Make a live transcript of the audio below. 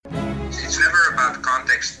longer about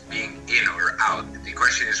context being in or out. The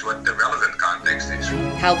question is what the relevant context is.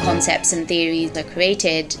 How concepts and theories are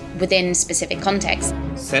created within specific contexts.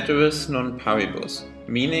 Ceteris non paribus,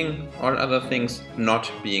 meaning all other things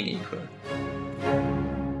not being equal.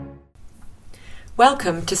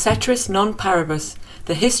 Welcome to Ceteris non paribus,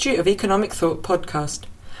 the History of Economic Thought podcast.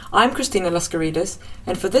 I'm Christina Lascarides,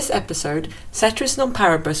 and for this episode, Ceteris non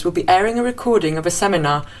paribus will be airing a recording of a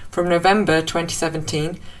seminar from November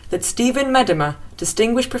 2017 that Stephen Medema,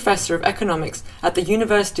 Distinguished Professor of Economics at the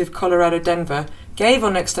University of Colorado Denver, gave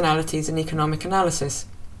on externalities in economic analysis.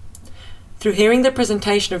 Through hearing the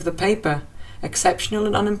presentation of the paper, Exceptional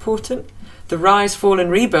and Unimportant, the rise, fall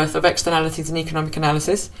and rebirth of externalities in economic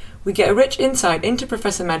analysis, we get a rich insight into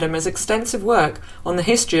Professor Medema's extensive work on the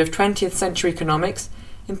history of 20th century economics,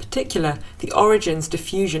 in particular the origins,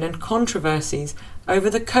 diffusion and controversies over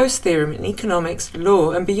the Coase theorem in economics,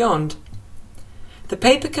 law and beyond. The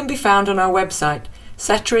paper can be found on our website,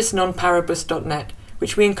 ceterisnonparibus.net,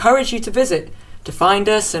 which we encourage you to visit to find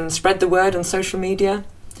us and spread the word on social media.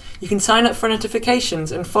 You can sign up for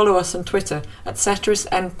notifications and follow us on Twitter at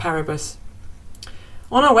ceterisnparibus.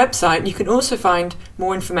 On our website, you can also find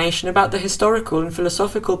more information about the historical and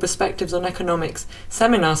philosophical perspectives on economics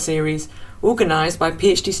seminar series organised by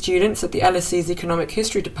PhD students at the LSE's Economic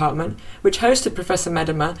History Department, which hosted Professor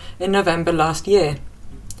Medema in November last year.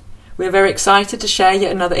 We are very excited to share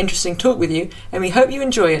yet another interesting talk with you, and we hope you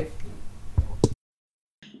enjoy it.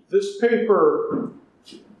 This paper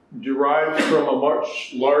derives from a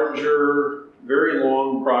much larger, very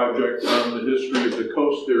long project on the history of the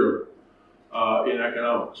Coase theorem in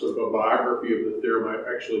economics, sort of a biography of the theorem. I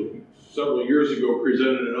actually, several years ago,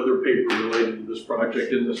 presented another paper related to this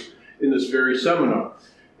project in this very seminar.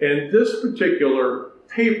 And this particular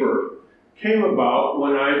paper came about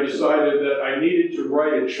when I decided that I needed to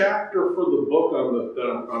write a chapter for the book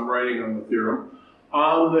that I'm writing on the theorem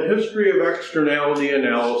on the history of externality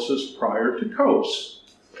analysis prior to Coase,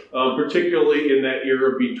 particularly in that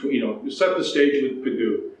era between, set the stage with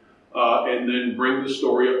Pigou, and then bring the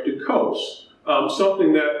story up to Coase.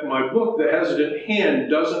 Something that my book, The Hesitant Hand,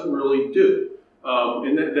 doesn't really do.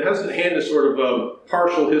 And the Hesitant Hand is sort of a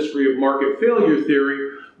partial history of market failure theory,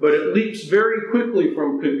 but it leaps very quickly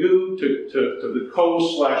from Pigou to the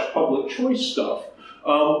Coase/public choice stuff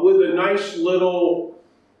with a nice little,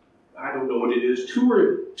 I don't know what it is,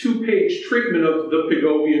 two-page treatment of the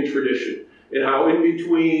Pigovian tradition and how in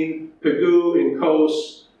between Pigou and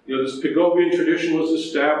Coase, this Pigovian tradition was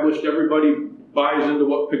established. Everybody buys into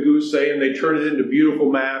what Pigou's saying. They turn it into beautiful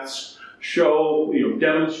maths,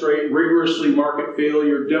 demonstrate rigorously market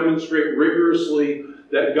failure, demonstrate rigorously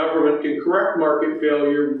that government can correct market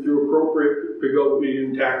failure through appropriate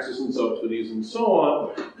Pigovian taxes and subsidies and so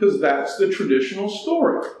on, because that's the traditional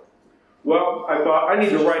story. Well, I thought I need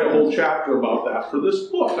to write a whole chapter about that for this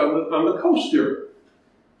book on the Coase theorem.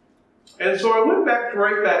 And so I went back to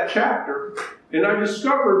write that chapter, and I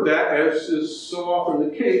discovered that, as is so often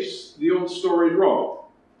the case, the old story is wrong.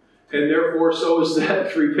 And therefore, so is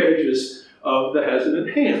that 3 pages of The Hesitant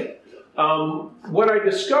Hand. What I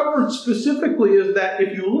discovered specifically is that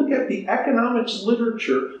if you look at the economics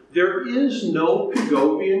literature, there is no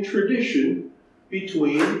Pigovian tradition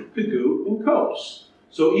between Pigou and Coase.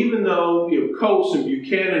 So even though Coase and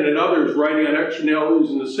Buchanan and others writing on externalities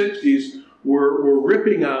in the 60s were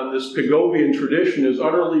ripping on this Pigovian tradition as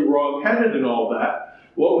utterly wrong-headed and all that,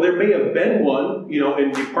 well, there may have been one,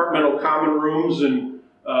 in departmental common rooms and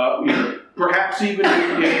perhaps even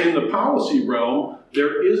in the policy realm.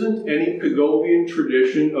 There isn't any Pigovian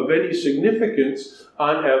tradition of any significance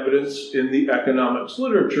on evidence in the economics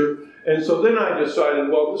literature. And so then I decided,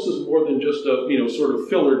 well, this is more than just a sort of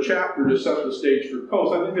filler chapter to set the stage for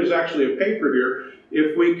Coase. I think there's actually a paper here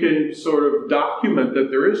if we can sort of document that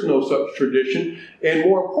there is no such tradition, and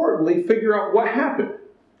more importantly, figure out what happened.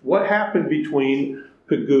 What happened between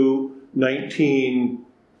Pigou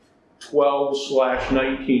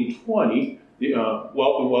 1912/1920,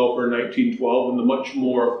 Wealth and Welfare 1912, and the much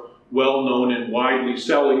more well-known and widely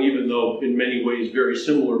selling, even though in many ways very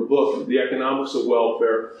similar book, The Economics of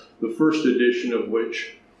Welfare, the first edition of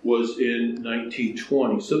which was in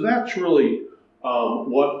 1920. So that's really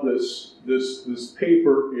what this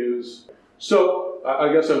paper is. So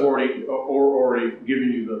I guess I've already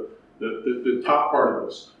given you the top part of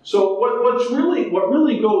this. So what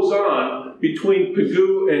really goes on between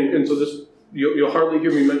Pigou and so this, you'll hardly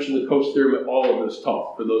hear me mention the Coase theorem at all of this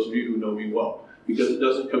talk, for those of you who know me well, because it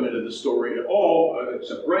doesn't come into the story at all,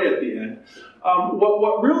 except right at the end.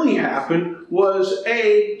 What really happened was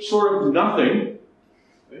sort of nothing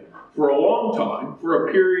for a long time, for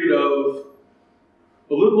a period of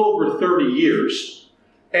a little over 30 years,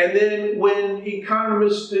 And then when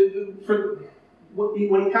economists did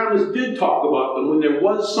talk about them, when there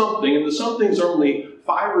was something, and the somethings are only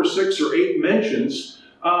 5 or 6 or 8 mentions,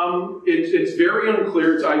 it's very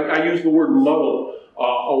unclear. I use the word muddle a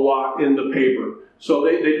lot in the paper. So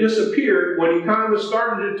they disappeared. When economists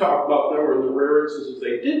started to talk about them, or in the rare instances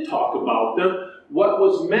they did talk about them, what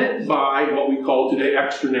was meant by what we call today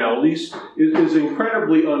externalities is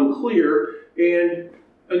incredibly unclear. And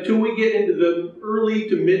until we get into the early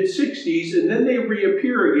to mid-60s, and then they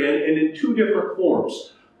reappear again, and in 2 different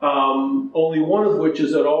forms. Only one of which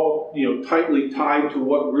is at all, tightly tied to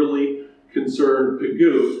what really concerned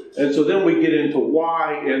Pigou. And so then we get into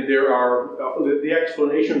why, and there are, the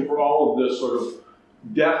explanation for all of this sort of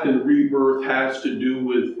death and rebirth has to do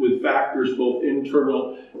with factors both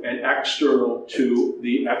internal and external to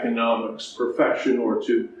the economics profession or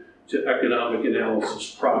to economic analysis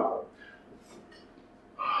proper.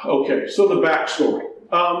 Okay, so the backstory.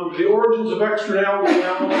 The origins of externality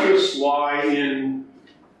analysis lie in,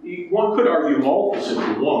 one could argue Malthus if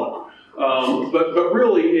you want, but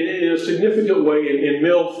really in a significant way in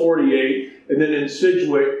Mill 48, and then in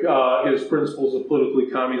Sidgwick, his Principles of Political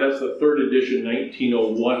Economy. That's the 3rd edition,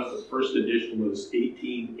 1901. The first edition was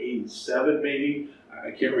 1887, maybe. I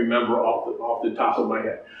can't remember off the top of my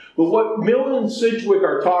head. But what Mill and Sidgwick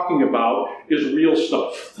are talking about is real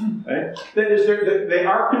stuff. Okay? That is, they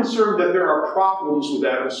are concerned that there are problems with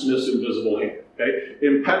Adam Smith's invisible hand. Okay?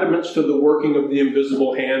 Impediments to the working of the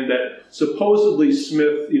invisible hand that supposedly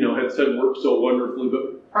Smith, had said worked so wonderfully,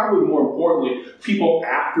 but probably more importantly, people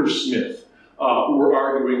after Smith were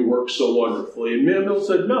arguing worked so wonderfully. And Mill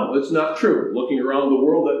said, no, it's not true. Looking around the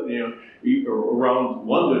world, around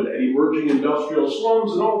London, at emerging industrial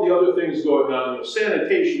slums and all the other things going on,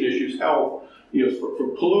 sanitation issues, health, for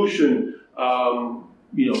pollution,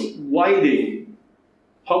 lighting,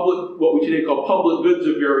 what we today call public goods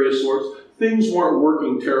of various sorts, things weren't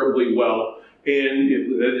working terribly well. And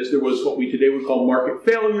there was what we today would call market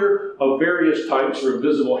failure of various types, or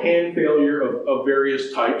invisible hand failure of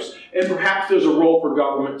various types. And perhaps there's a role for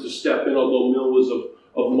government to step in, although Mill was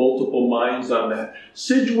of multiple minds on that.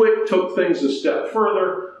 Sidgwick took things a step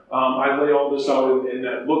further. I lay all this out in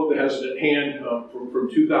that book that has it at hand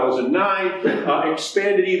from 2009.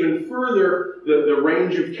 Expanded even further the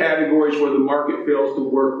range of categories where the market fails to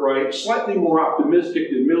work right. Slightly more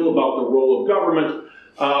optimistic than Mill about the role of government.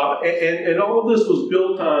 And all of this was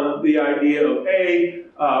built on the idea of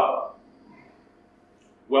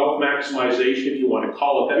wealth maximization, if you want to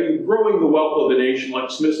call it that. You're growing the wealth of the nation, like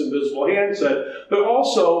Smith's invisible hand said, but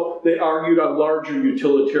also they argued on larger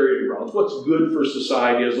utilitarian grounds. What's good for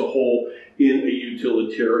society as a whole in a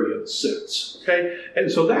utilitarian sense, okay? And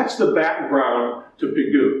so that's the background to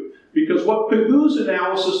Pigou. Because what Pigou's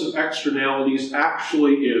analysis of externalities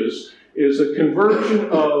actually is a conversion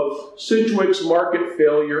of Sidgwick's market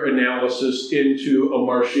failure analysis into a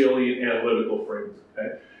Marshallian analytical framework,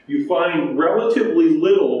 okay? You find relatively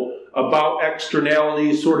little about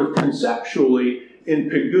externalities sort of conceptually in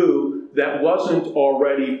Pigou that wasn't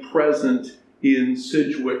already present in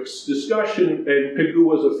Sidgwick's discussion, and Pigou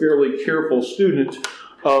was a fairly careful student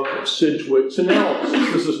of Sidgwick's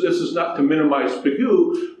analysis. This is not to minimize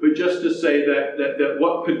Pigou, but just to say that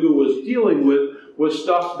what Pigou was dealing with was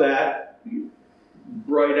stuff that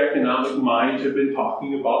bright economic minds have been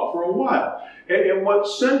talking about for a while. And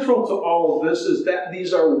what's central to all of this is that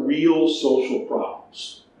these are real social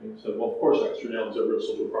problems. And so, well, of course, externalities are real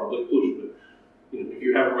social problems, inclusion, but if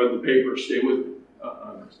you haven't read the paper, stay with me.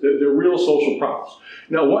 They're real social problems.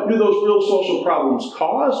 Now, what do those real social problems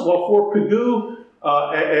cause? Well, for Pigou,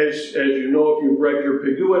 as you know, if you've read your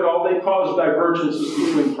Pigou et al., they cause divergences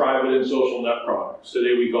between private and social net products.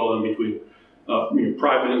 Today we call them between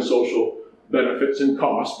private and social benefits and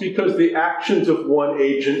costs, because the actions of one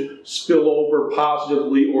agent spill over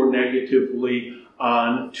positively or negatively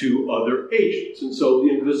onto other agents. And so the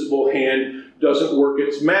invisible hand doesn't work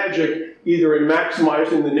its magic either in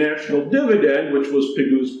maximizing the national dividend, which was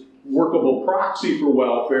Pigou's workable proxy for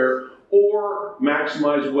welfare, or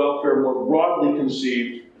maximize welfare more broadly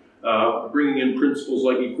conceived, bringing in principles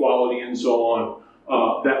like equality and so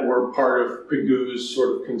on, that were part of Pigou's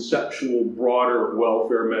sort of conceptual, broader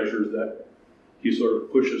welfare measures that he sort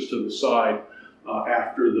of pushes to the side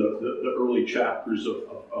after the early chapters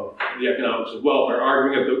of the economics of welfare,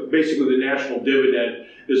 arguing that basically the national dividend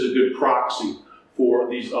is a good proxy for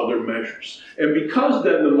these other measures. And because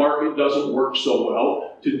then the market doesn't work so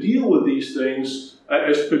well, to deal with these things,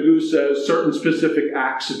 as Pigou says, certain specific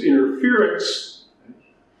acts of interference,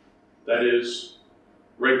 that is,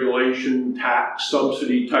 regulation, tax,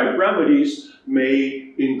 subsidy type remedies,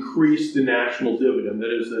 may increase the national dividend.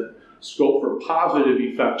 That is, that scope for positive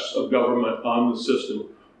effects of government on the system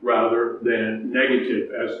rather than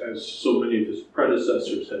negative, as so many of his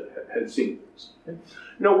predecessors had seen things. Okay?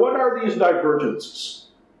 Now, what are these divergences?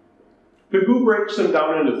 Pigou breaks them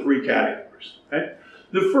down into three categories. Okay?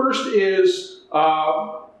 The first is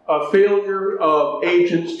a failure of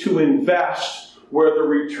agents to invest where the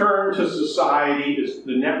return to society is,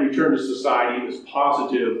 the net return to society is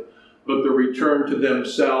positive, but the return to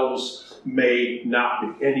themselves may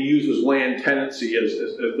not be. And he uses land tenancy as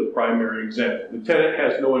the primary example. The tenant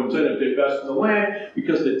has no incentive to invest in the land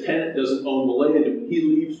because the tenant doesn't own the land. And when he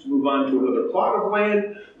leaves to move on to another plot of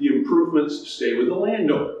land, the improvements stay with the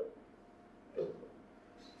landowner.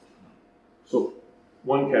 So,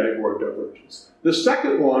 one category of divergence. The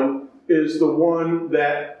second one is the one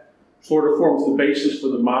that sort of forms the basis for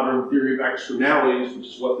the modern theory of externalities, which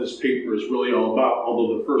is what this paper is really all about,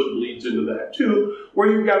 although the first bleeds into that too,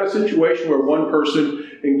 where you've got a situation where one person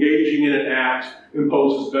engaging in an act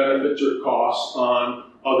imposes benefits or costs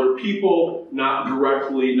on other people, not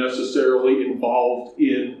directly necessarily involved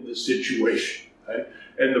in the situation. Okay?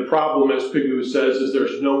 And the problem, as Pigou says, is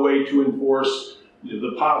there's no way to enforce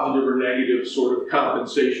the positive or negative sort of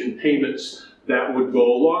compensation payments that would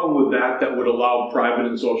go along with that would allow private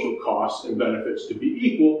and social costs and benefits to be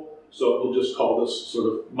equal. So we'll just call this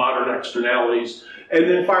sort of modern externalities. And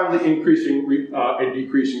then finally, increasing and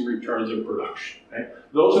decreasing returns in production. Okay?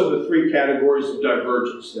 Those are the three categories of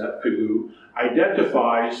divergence that Pigou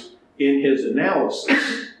identifies in his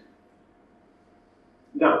analysis.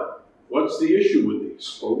 Now, what's the issue with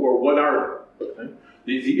these? Or what are they? Okay?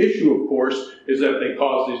 The issue, of course, is that they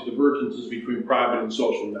cause these divergences between private and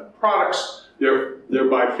social net products,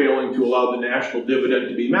 thereby failing to allow the national dividend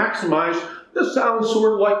to be maximized. This sounds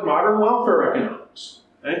sort of like modern welfare economics,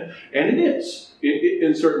 okay? And it is,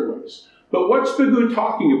 in certain ways. But what's Pigou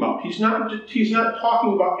talking about? He's not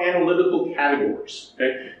talking about analytical categories,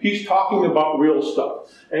 okay? He's talking about real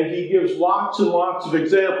stuff. And he gives lots and lots of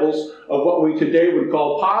examples of what we today would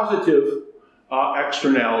call positive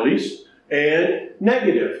externalities and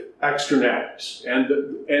negative externalities, and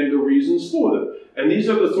the reasons for them. And these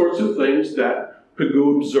are the sorts of things that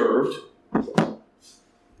Pigou observed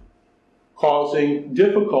causing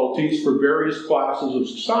difficulties for various classes of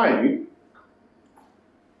society,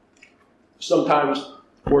 sometimes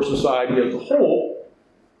for society as a whole,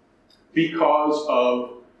 because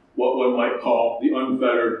of what one might call the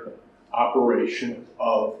unfettered operation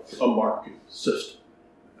of a market system.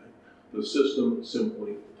 The system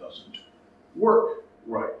simply doesn't work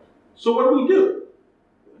right. So what do?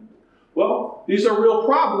 Well, these are real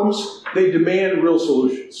problems. They demand real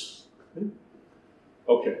solutions.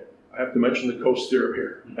 Okay, I have to mention the Coase theorem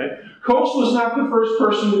here. Okay? Coase was not the first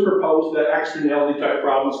person to propose that externality-type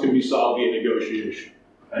problems can be solved via negotiation.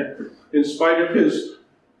 Okay? In spite of his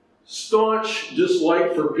staunch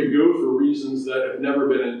dislike for Pigou for reasons that have never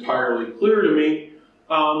been entirely clear to me,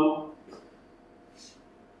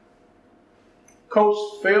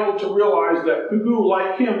 Coase failed to realize that Pigou,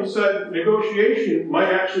 like him, said negotiation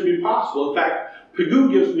might actually be possible. In fact,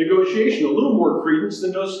 Pigou gives negotiation a little more credence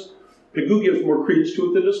than does Pigou gives more credence to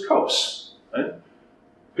it than does Coase. Right?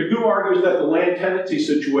 Pigou argues that the land tenancy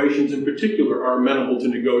situations in particular are amenable to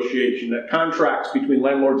negotiation, that contracts between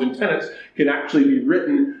landlords and tenants can actually be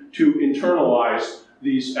written to internalize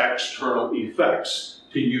these external effects,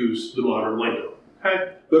 to use the modern lingo.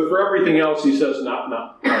 Okay? But for everything else, he says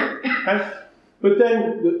not. Okay? But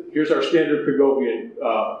then, here's our standard Pigovian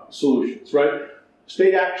solutions, right?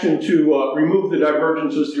 State action to remove the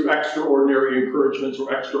divergences through extraordinary encouragements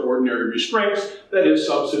or extraordinary restraints, that is,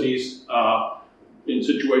 subsidies in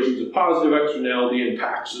situations of positive externality and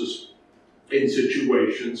taxes in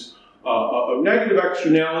situations of negative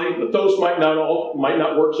externality, but those might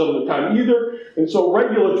not work some of the time either, and so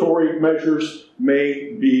regulatory measures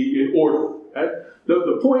may be in order. Okay?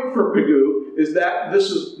 The point for Pigou is that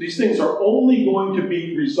these things are only going to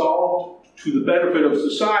be resolved to the benefit of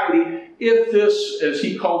society if this, as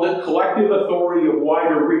he called it, collective authority of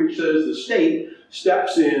wider reach, says the state,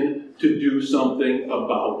 steps in to do something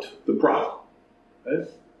about the problem. Okay?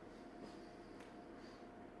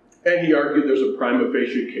 And he argued there's a prima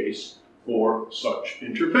facie case for such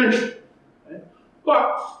intervention. Okay?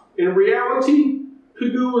 But in reality,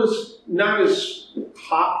 Pigou was not as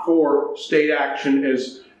hot for state action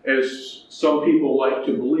as some people like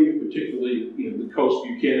to believe, particularly the Coase,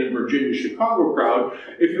 Buchanan, Virginia, Chicago crowd.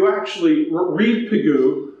 If you actually read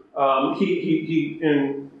Pigou, he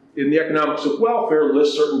in the Economics of Welfare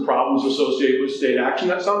lists certain problems associated with state action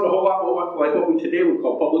that sound a whole lot like what we today would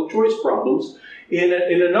call public choice problems. In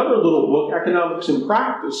another little book, Economics in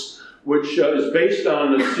Practice, which is based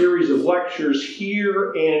on a series of lectures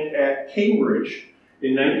here and at Cambridge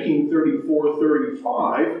in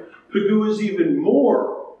 1934-35, Pigou is even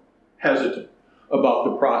more hesitant about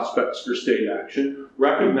the prospects for state action,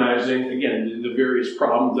 recognizing, again, the various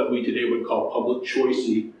problems that we today would call public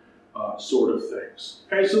choicey sort of things.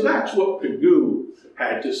 Okay, so that's what Pigou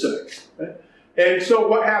had to say. Okay? And so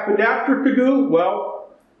what happened after Pigou? Well,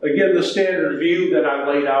 again, the standard view that I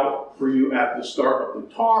laid out for you at the start of the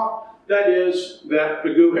talk, that is that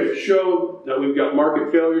Pigou had showed that we've got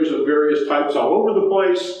market failures of various types all over the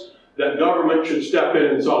place, that government should step in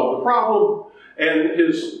and solve the problem, and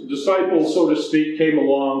his disciples, so to speak, came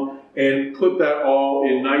along and put that all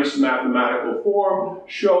in nice mathematical form,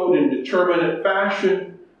 showed in determinate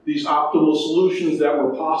fashion these optimal solutions that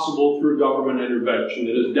were possible through government intervention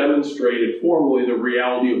that has demonstrated formally the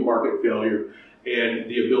reality of market failure and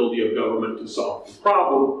the ability of government to solve the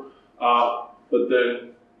problem. But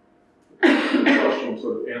then the question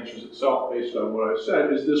sort of answers itself based on what I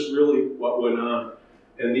said. Is this really what went on?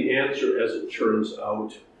 And the answer, as it turns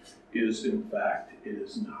out, is in fact, it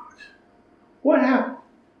is not. What happened?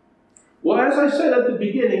 Well, as I said at the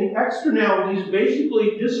beginning, externalities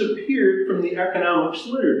basically disappeared from the economics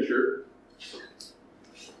literature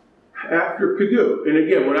after Pigou. And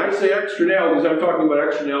again, when I say externalities, I'm talking about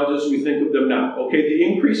externalities as we think of them now. Okay, the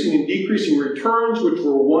increasing and decreasing returns, which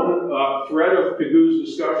were one thread of Pigou's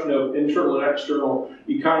discussion of internal and external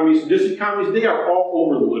economies and diseconomies, they are all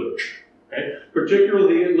over the literature. Okay?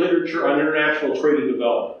 Particularly in literature on international trade and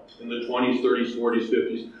development in the 20s, 30s, 40s,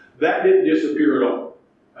 50s. That didn't disappear at all.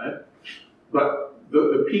 Okay? But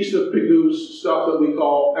the piece of Pigou's stuff that we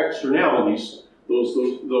call externalities, those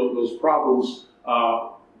problems, by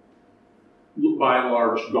and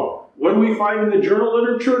large, gone. What do we find in the journal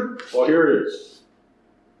literature? Well, here it is.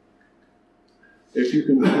 If you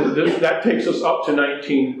can, that takes us up to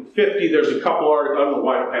 1950. There's a couple articles. I don't know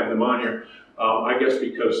why I don't have them on here. I guess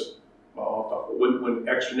because I'll talk about when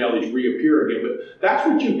externalities reappear again. But that's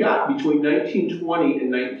what you've got between 1920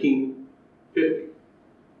 and 1950.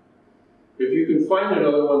 If you can find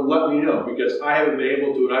another one, let me know, because I haven't been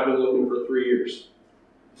able to, and I've been looking for 3 years.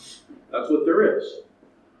 That's what there is.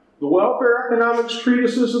 The welfare economics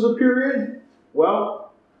treatises of the period,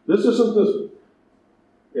 well, this isn't this.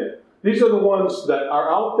 Yeah. These are the ones that are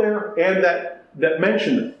out there and that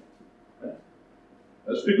mention it.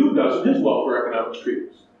 As Pigou does in his welfare economics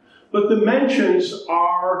treatise. But the mentions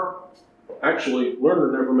are, actually,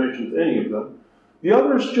 Lerner never mentions any of them. The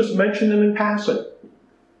others just mention them in passing.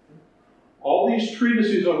 All these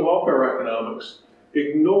treatises on welfare economics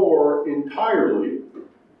ignore entirely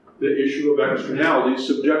the issue of externalities,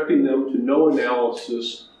 subjecting them to no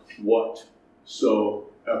analysis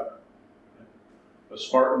whatsoever. A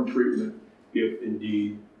Spartan treatment, if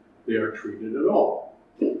indeed they are treated at all.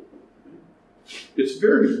 It's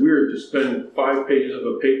very weird to spend 5 pages of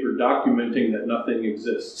a paper documenting that nothing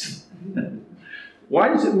exists. Why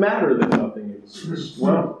does it matter that nothing exists?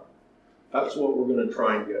 Well, that's what we're going to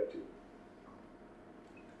try and get to.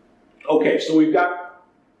 Okay, so we've got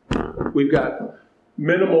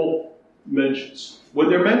minimal mentions. When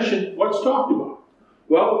they're mentioned, what's talked about?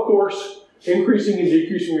 Well, of course, increasing and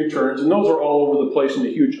decreasing returns, and those are all over the place in the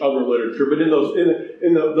huge other literature. But in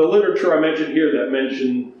the literature I mentioned here that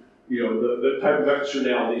mention, the type of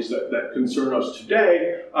externalities that concern us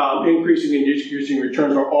today, increasing and decreasing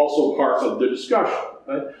returns are also part of the discussion.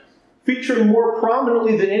 Right? Featuring more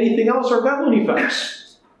prominently than anything else are Veblen effects.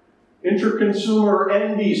 Interconsumer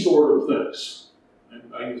envy sort of things.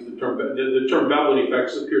 I use the term Veblen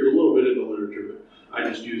effects appears a little bit in the literature, but I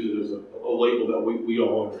just use it as a label that we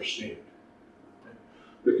all understand.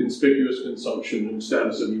 The conspicuous consumption and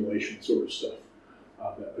status emulation sort of stuff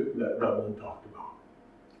that Veblen talked about.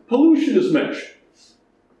 Pollution is mentioned.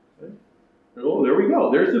 Okay? Oh, there we go.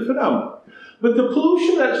 There's the phenomenon. But the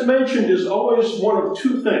pollution that's mentioned is always one of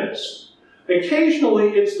two things. Occasionally,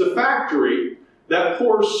 it's the factory that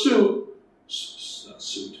pours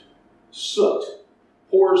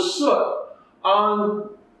pours soot on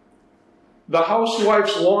the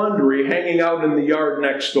housewife's laundry hanging out in the yard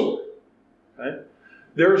next door. Okay?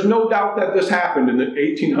 There's no doubt that this happened in the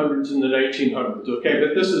 1800s and the 1900s. Okay,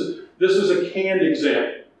 but this is a canned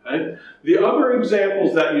example. Okay? The other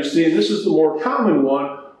examples that you see, and this is the more common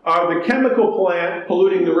one, are the chemical plant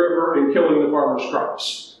polluting the river and killing the farmer's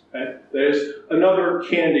crops. Okay? There's another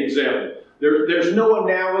canned example. There's no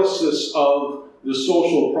analysis of the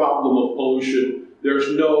social problem of pollution. There's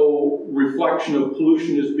no reflection of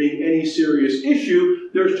pollution as being any serious issue.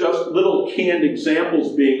 There's just little canned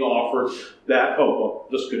examples being offered that,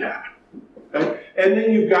 this could happen. Okay? And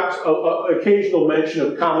then you've got occasional mention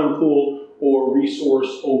of common pool or resource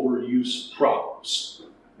overuse problems.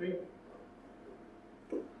 Okay?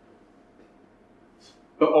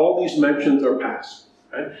 But all these mentions are past.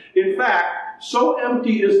 Okay? In fact, so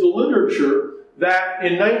empty is the literature that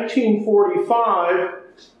in 1945,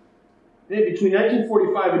 between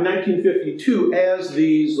 1945 and 1952, as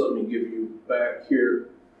these, let me give you back here,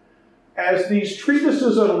 as these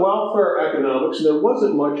treatises on welfare economics, and there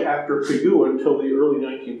wasn't much after Pigou until the early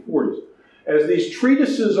 1940s, as these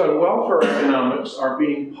treatises on welfare economics are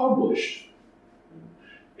being published,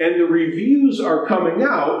 and the reviews are coming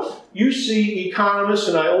out, you see economists,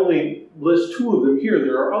 and I only list two of them here,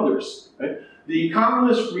 there are others. Right? The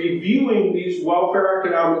economists reviewing these welfare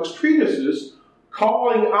economics treatises,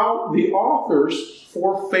 calling out the authors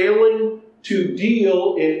for failing to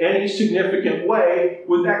deal in any significant way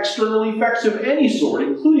with external effects of any sort,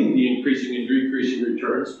 including the increasing and decreasing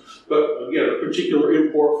returns, but again, a particular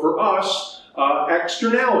import for us,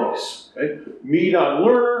 externalities. Okay? Mead on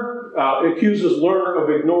Lerner accuses Lerner of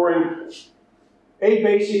ignoring a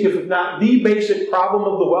basic, if not the basic problem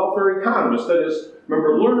of the welfare economist. That is,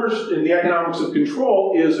 remember, Lerner in the Economics of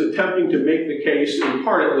Control is attempting to make the case, in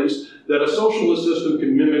part at least, that a socialist system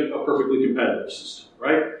can mimic a perfectly competitive system,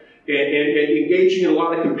 right? And engaging in a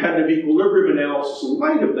lot of competitive equilibrium analysis in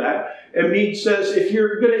light of that. And Mead says, if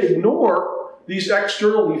you're going to ignore these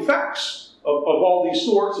external effects of all these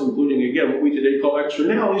sorts, including, again, what we today call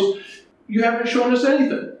externalities, you haven't shown us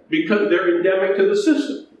anything, because they're endemic to the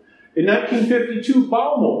system. In 1952,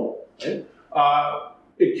 Baumol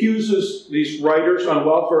accuses these writers on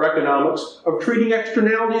welfare economics of treating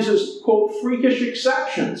externalities as, quote, freakish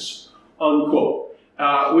exceptions, unquote.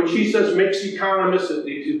 Which he says makes economists,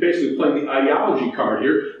 he's basically playing the ideology card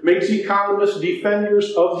here, makes economists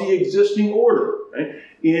defenders of the existing order. Right?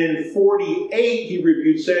 In 1948, he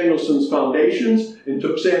reviewed Samuelson's Foundations and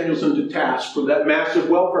took Samuelson to task for that massive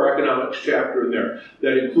welfare economics chapter in there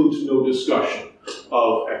that includes no discussion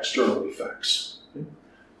of external effects.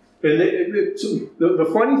 And the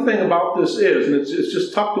funny thing about this is, and it's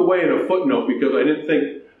just tucked away in a footnote because I didn't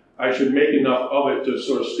think I should make enough of it to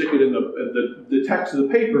sort of stick it in the text of the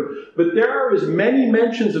paper, but there are as many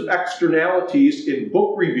mentions of externalities in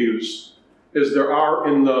book reviews as there are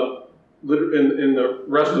in the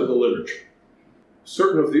rest of the literature.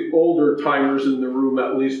 Certain of the older timers in the room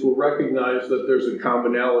at least will recognize that there's a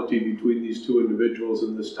commonality between these two individuals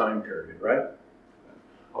in this time period, right?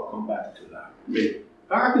 I'll come back to that. Maybe.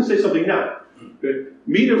 I can say something now. Okay.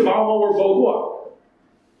 Mead and Baumol were both what?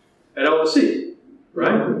 At LSE.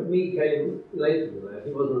 Right? Mead came later than that.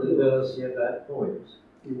 He wasn't at LSE at that point.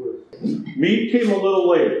 He was. Mead came a little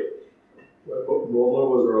later. Baumol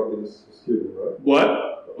was Robin's student, right?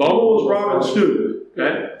 What? Baumol was Robin's student.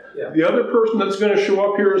 Okay? Yeah. The other person that's going to show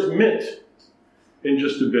up here is Mint in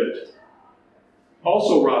just a bit.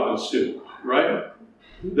 Also Robin's student, right?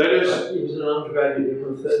 That is. He was an undergraduate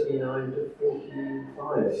from 39 to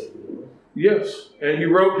 45. Yes, and he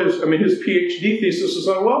wrote his PhD thesis was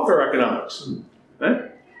on welfare economics.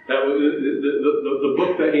 Right? That was the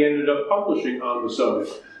book that he ended up publishing on the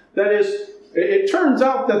subject. That is, it turns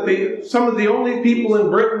out that some of the only people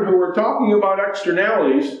in Britain who were talking about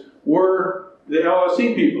externalities were the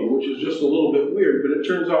LSE people, which is just a little bit weird, but it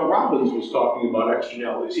turns out Robbins was talking about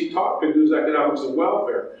externalities. He taught Pigou's Economics of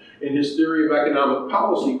Welfare in his Theory of Economic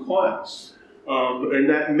Policy class. And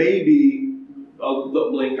that may be the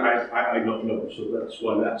link, I don't know, so that's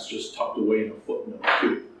why that's just tucked away in a footnote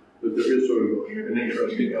too. But there is sort of an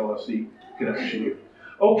interesting LSE connection here.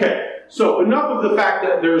 Okay, so enough of the fact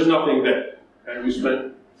that there's nothing there. And we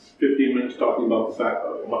spent 15 minutes talking about the fact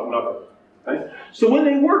about nothing. Okay? So when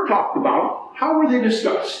they were talked about, how were they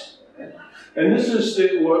discussed? Okay? And this is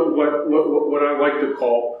what I like to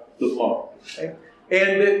call the model. Okay?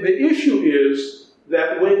 And the issue is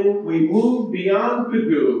that when we move beyond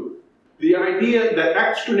Pigou, the idea that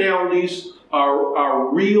externalities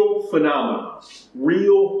are real phenomena,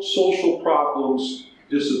 real social problems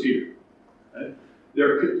disappear. Okay?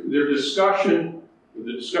 The discussion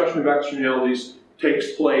of externalities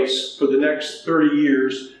takes place for the next 30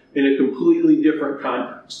 years in a completely different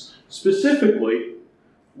context. Specifically,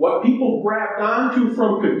 what people grabbed onto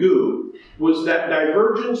from Pigou was that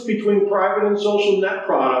divergence between private and social net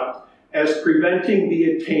product as preventing the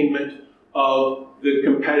attainment of the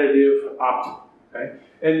competitive optimum. Okay?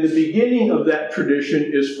 And the beginning of that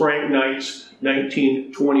tradition is Frank Knight's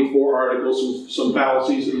 1924 article, some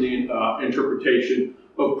fallacies in the interpretation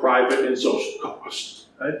of private and social cost.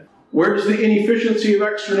 Okay? Where does the inefficiency of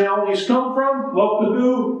externalities come from? Well,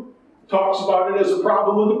 Pigou talks about it as a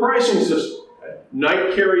problem with the pricing system. Okay?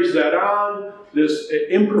 Knight carries that on. This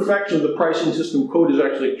imperfection of the pricing system quote is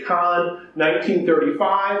actually Kahn,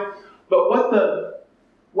 1935. But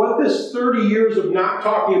what this 30 years of not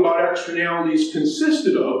talking about externalities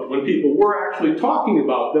consisted of, when people were actually talking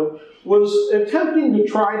about them, was attempting to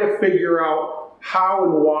try to figure out how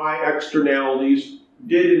and why externalities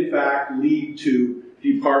did in fact lead to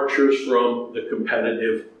departures from the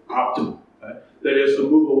competitive optimum. That is, a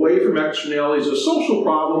move away from externalities, a social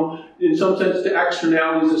problem, in some sense, to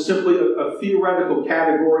externalities is simply a theoretical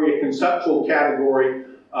category, a conceptual category,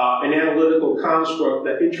 an analytical construct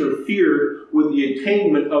that interfered with the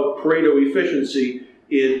attainment of Pareto efficiency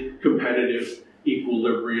in competitive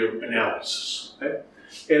equilibrium analysis. Okay?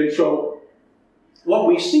 And so what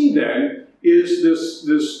we see then is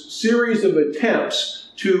this series of attempts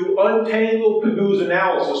to untangle Pigou's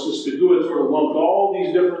analysis. This Pigou had sort of lumped all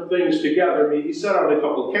these different things together. I mean, he set out a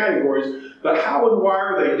couple of categories, but how and why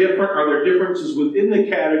are they different? Are there differences within the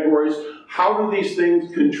categories? How do these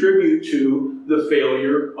things contribute to the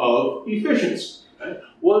failure of efficiency? Okay?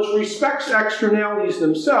 Well, as respects externalities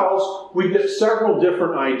themselves, we get several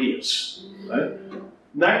different ideas. Okay?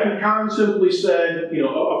 Knight and Kahn simply said,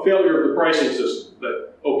 a failure of the pricing system. That,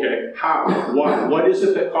 okay, how? What is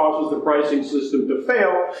it that causes the pricing system to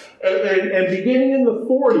fail? And beginning in the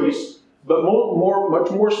 40s, but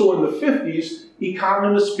much more so in the 50s,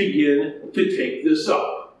 economists begin to take this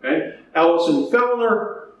up. Okay? Ellis and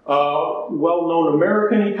Fellner, well-known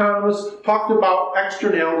American economists, talked about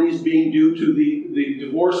externalities being due to the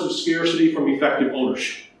divorce of scarcity from effective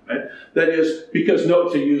ownership. Right? That is, because,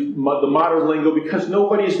 to use the modern lingo, because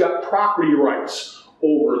nobody's got property rights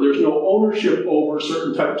there's no ownership over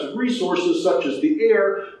certain types of resources, such as the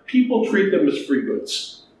air, people treat them as free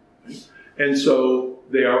goods. Right? And so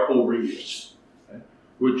they are overused, right?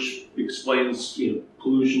 Which explains,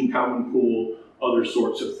 pollution, common pool, other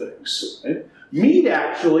sorts of things. Right? Mead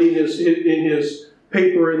actually, in his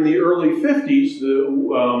paper in the early 50s, the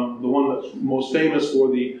one that's most famous for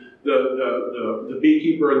the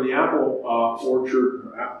beekeeper and the apple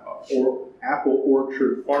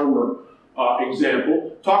orchard farmer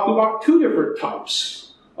example, talked about two different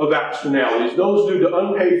types of externalities. Those due to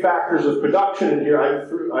unpaid factors of production, and here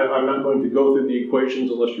I'm not going to go through the equations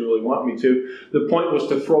unless you really want me to. The point was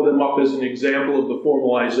to throw them up as an example of the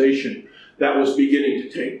formalization that was beginning to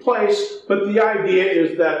take place, but the idea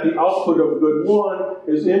is that the output of good 1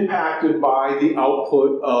 is impacted by the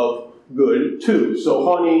output of good 2. So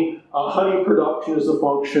honey production is a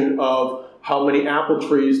function of how many apple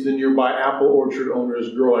trees the nearby apple orchard owner is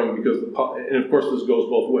growing, and of course this goes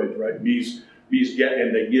both ways, right? Bees get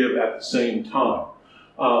and they give at the same time.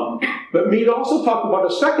 But Mead also talked about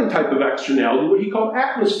a second type of externality, what he called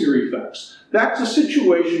atmosphere effects. That's a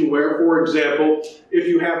situation where, for example, if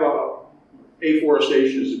you have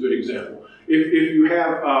afforestation is a good example. If you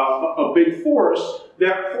have a big forest,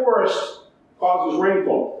 that forest causes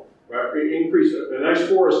rainfall. Right? A nice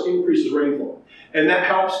forest increases rainfall. And that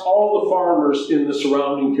helps all the farmers in the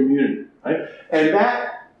surrounding community. Right? And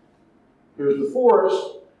here's the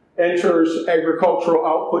forest, enters agricultural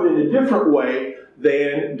output in a different way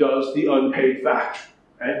than does the unpaid factor.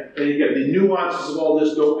 Right? And again, the nuances of all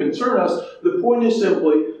this don't concern us. The point is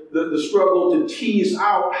simply the struggle to tease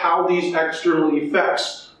out how these external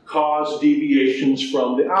effects cause deviations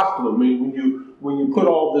from the optimum. I mean, when you put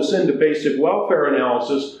all this into basic welfare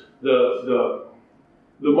analysis, the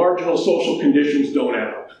marginal social conditions don't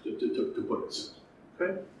add up, to put it simply.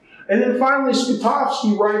 Okay? And then finally,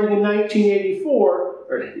 Skutowski, writing in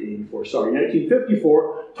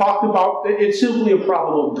 1954, talked about that it's simply a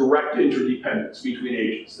problem of direct interdependence between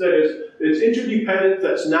agents. That is, it's interdependence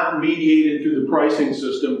that's not mediated through the pricing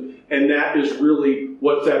system, and that is really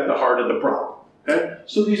what's at the heart of the problem. Okay?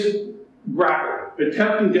 So these are grappling,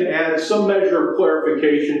 attempting to add some measure of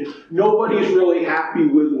clarification. Nobody's really happy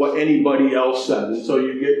with what anybody else says. And so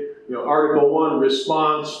you get Article 1,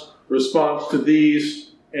 response to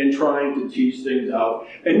these, and trying to tease things out.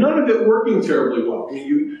 And none of it working terribly well. I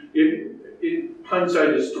mean, hindsight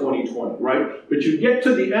is 20/20, right? But you get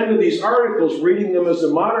to the end of these articles, reading them as a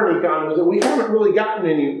modern economist, and we haven't really gotten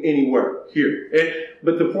anywhere here.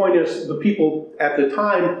 But the point is, the people at the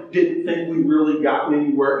time didn't think we really gotten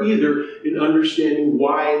anywhere either in understanding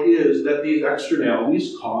why it is that these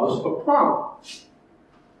externalities cause a problem.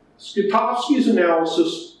 Skutowski's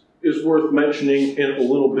analysis is worth mentioning in a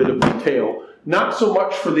little bit of detail. Not so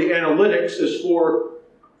much for the analytics as for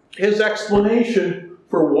his explanation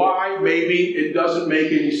for why maybe it doesn't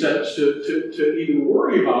make any sense to even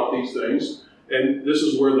worry about these things. And this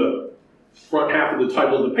is where the front half of the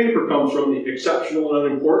title of the paper comes from, the exceptional and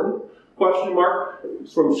unimportant, question mark,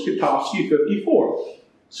 from Skutowski 54.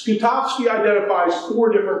 Skutowski identifies 4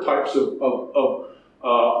 different types of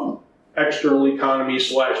external economy /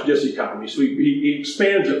 diseconomy. So he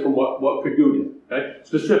expands it from what Pigou did, okay?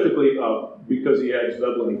 Specifically because he adds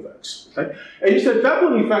Veblen effects. Okay? And he said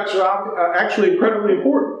Veblen effects are actually incredibly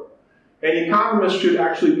important. And economists should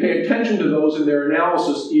actually pay attention to those in their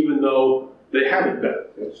analysis, even though they haven't been.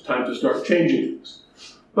 It's time to start changing things.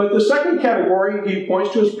 But the second category he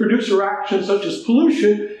points to is producer actions such as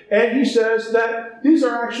pollution, and he says that these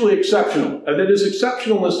are actually exceptional. And that is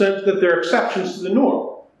exceptional in the sense that they're exceptions to the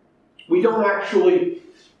norm. We don't actually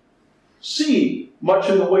see much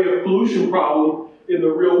in the way of pollution problem in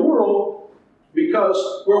the real world, because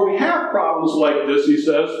where we have problems like this, he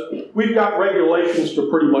says, we've got regulations to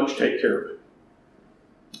pretty much take care of it.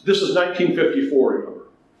 This is 1954, remember.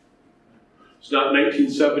 It's not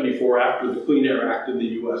 1974 after the Clean Air Act in the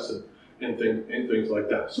U.S. and things like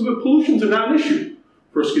that. So the pollutions are not an issue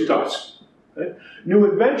for Skitovsky. Okay? New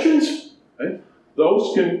inventions, okay?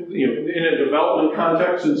 Those can, in a development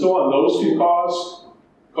context and so on, those can cause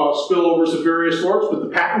spillovers of various sorts, but the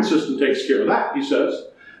patent system takes care of that, he says.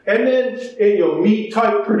 And then,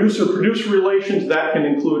 meat-type producer-producer relations, that can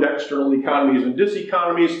include external economies and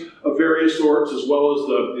diseconomies of various sorts, as well as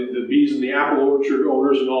the bees and the apple orchard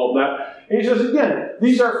owners and all of that. And he says, again,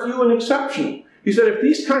 these are few and exceptional. He said if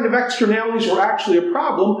these kind of externalities were actually a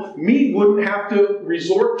problem, Mead wouldn't have to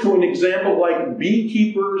resort to an example like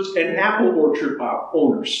beekeepers and apple orchard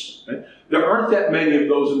owners. Right? There aren't that many of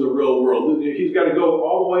those in the real world. He's got to go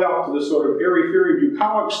all the way off to this sort of airy-fairy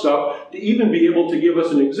bucolic stuff to even be able to give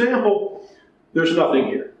us an example. There's nothing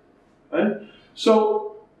here. Right?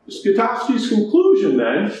 So Skitovsky's conclusion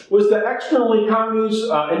then was that external economies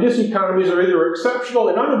and diseconomies are either exceptional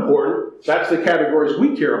and unimportant, that's the categories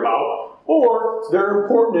we care about, or they're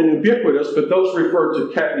important and ubiquitous, but those refer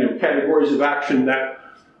to categories of action that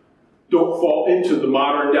don't fall into the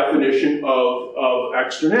modern definition of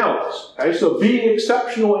externalities. Okay? So being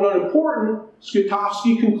exceptional and unimportant,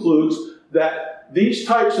 Skitovsky concludes that these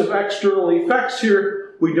types of external effects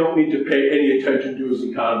here, we don't need to pay any attention to as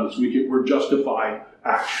economists. We're justified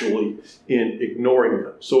actually in ignoring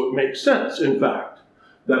them. So it makes sense, in fact,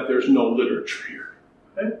 that there's no literature here.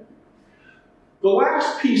 Okay? The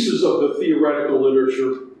last pieces of the theoretical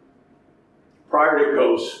literature prior to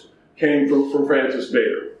Coase came from Francis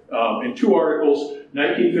Bader. In two articles,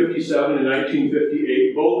 1957 and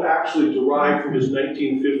 1958, both actually derived from his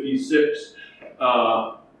 1956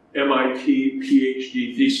 MIT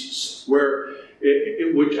PhD thesis,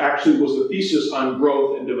 which actually was a thesis on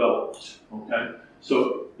growth and development. Okay?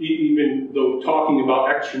 So even though talking about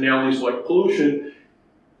externalities like pollution,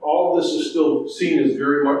 all of this is still seen as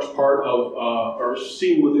very much part of, or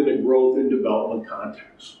seen within a growth and development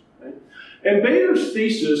context. Okay? And Bader's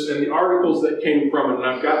thesis and the articles that came from it, and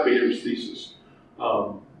I've got Bader's thesis.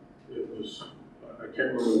 I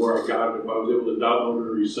can't remember where I got it, if I was able to download it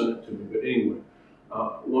or he sent it to me, but anyway,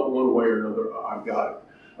 one way or another, I've got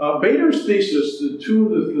it. Bader's thesis, the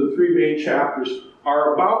three main chapters,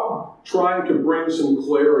 are about trying to bring some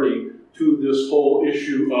clarity to this whole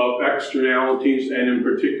issue of externalities, and in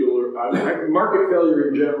particular, market failure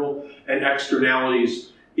in general, and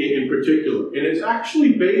externalities in particular. And it's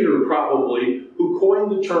actually Bader, probably, who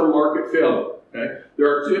coined the term market failure. Okay?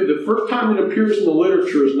 The first time it appears in the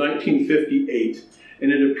literature is 1958,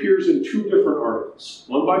 and it appears in two different articles,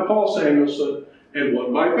 one by Paul Samuelson and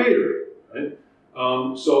one by Bader. Right?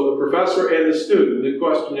 So the professor and the student, the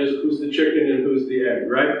question is, who's the chicken and who's the egg,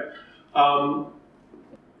 right?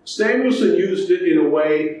 Samuelson used it in a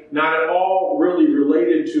way not at all really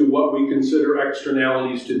related to what we consider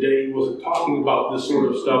externalities today. He wasn't talking about this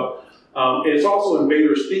sort of stuff. And it's also in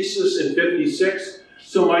Bader's thesis in 56.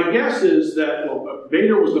 So my guess is that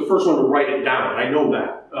Bader was the first one to write it down. I know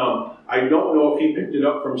that. I don't know if he picked it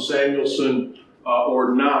up from Samuelson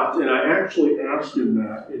or not. And I actually asked him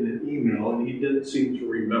that in an email, and he didn't seem to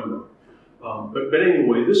remember. But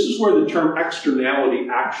anyway, this is where the term externality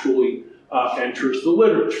actually enters the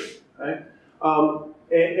literature. Okay?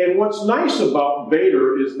 And what's nice about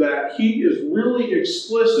Bader is that he is really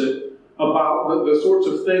explicit about the sorts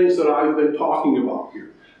of things that I've been talking about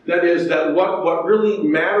here. That is, that what really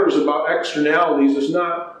matters about externalities is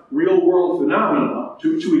not real-world phenomena.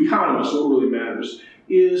 To economists, what really matters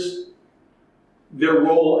is their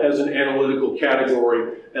role as an analytical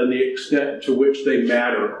category and the extent to which they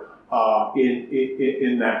matter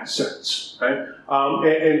in that sense. Okay?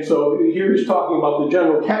 And so here he's talking about the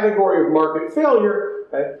general category of market failure,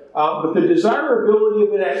 okay? But the desirability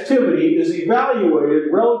of an activity is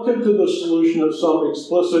evaluated relative to the solution of some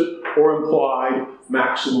explicit or implied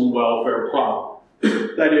maximum welfare problem.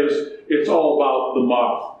 That is, it's all about the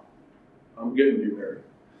model. I'm getting you, Mary.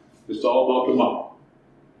 It's all about the model.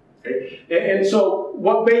 Okay? And so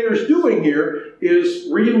what Bader's doing here is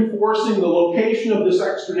reinforcing the location of this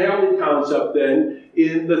externality concept then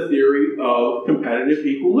in the theory of competitive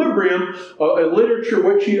equilibrium, a literature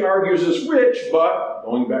which he argues is rich, but,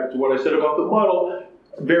 going back to what I said about the muddle,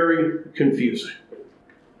 very confusing.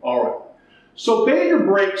 All right. So Bader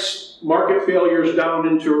breaks market failures down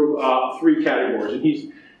into three categories. And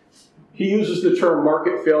he uses the term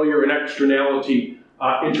market failure and externality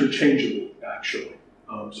interchangeably, actually.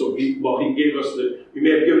 He may have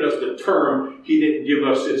given us the term, he didn't give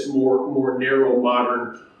us its more narrow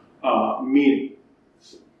modern meaning.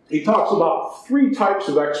 He talks about three types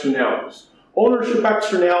of externalities. Ownership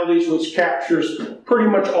externalities, which captures pretty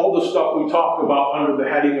much all the stuff we talked about under the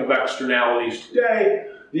heading of externalities today.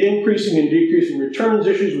 The increasing and decreasing returns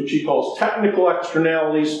issues, which he calls technical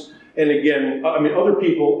externalities. And again, other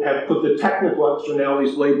people have put the technical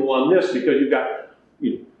externalities label on this because you've got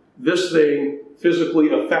this thing physically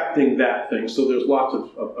affecting that thing. So there's lots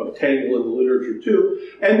of tangle in the literature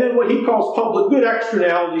too. And then what he calls public good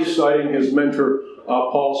externalities, citing his mentor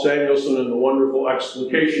Paul Samuelson and the wonderful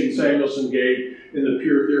explication Samuelson gave in the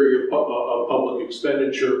Pure Theory of Public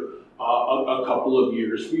Expenditure a couple of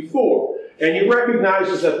years before. And he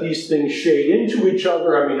recognizes that these things shade into each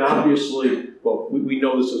other. Obviously, we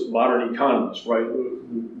know this as modern economists, right?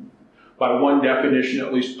 By one definition,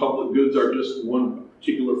 at least, public goods are just one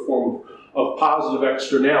particular form of positive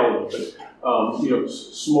externality. But,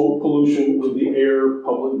 smoke pollution with the air,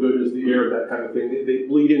 public good is the air, that kind of thing. They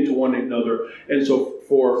bleed into one another. And so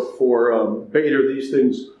for Bader, these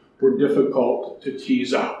things were difficult to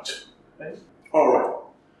tease out. Okay? All right.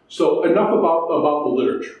 So enough about the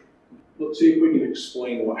literature. Let's see if we can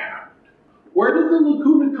explain what happened. Where did the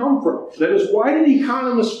lacuna come from? That is, why did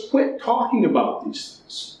economists quit talking about these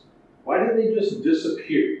things? Why did they just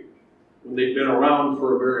disappear when they've been around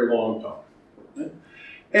for a very long time? Okay?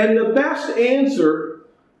 And the best answer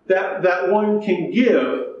that one can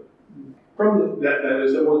give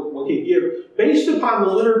one can give based upon the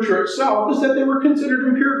literature itself is that they were considered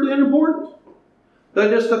empirically unimportant.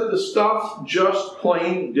 That is, that the stuff just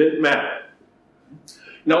plain didn't matter.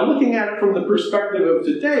 Now, looking at it from the perspective of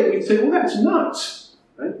today, we'd say, well, that's nuts,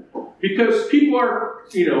 right? Because people are,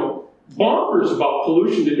 bonkers about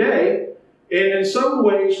pollution today, and in some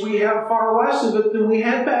ways we have far less of it than we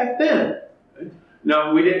had back then. Right?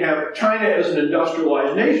 Now, we didn't have China as an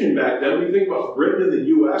industrialized nation back then. We think about Britain and the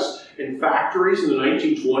U.S. and factories in the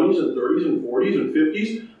 1920s and 30s and 40s and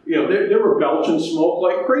 50s. They were belching smoke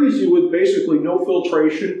like crazy with basically no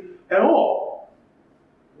filtration at all.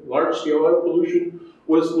 Large-scale air pollution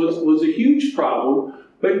was a huge problem,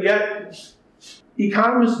 but yet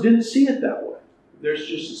economists didn't see it that way. There's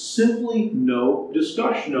just simply no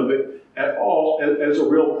discussion of it at all as a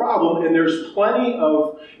real problem, and there's plenty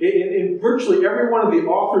of, in virtually every one of the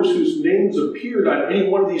authors whose names appeared on any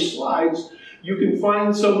one of these slides, you can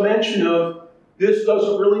find some mention of this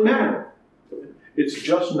doesn't really matter. It's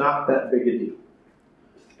just not that big a deal.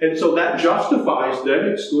 And so that justifies then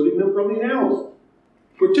excluding them from the analysis,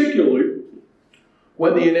 particularly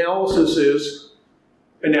when the analysis is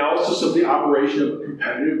analysis of the operation of a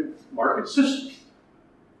competitive market system.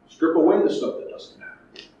 Strip away the stuff that doesn't matter.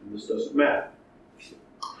 And this doesn't matter.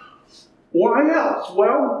 Why else?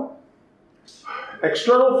 Well,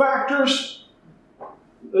 external factors.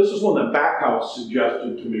 This is one that Backhouse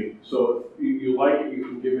suggested to me. So if you like it, you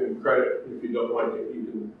can give him credit. If you don't like it, you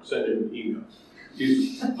can send him an email.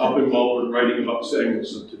 He's up in Melbourne writing about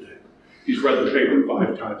Samuelson today. He's read the paper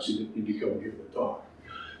 5 times. He didn't need to come here to talk.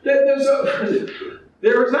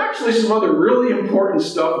 There's actually some other really important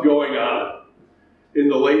stuff going on in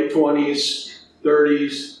the late 20s,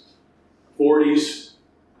 30s, 40s,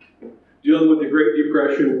 dealing with the Great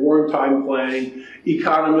Depression, wartime planning.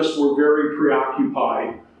 Economists were very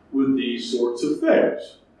preoccupied with these sorts of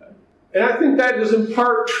things. And I think that is in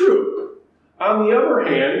part true. On the other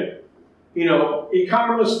hand,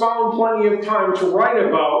 economists found plenty of time to write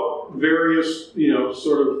about various,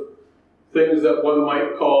 sort of things that one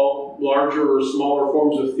might call larger or smaller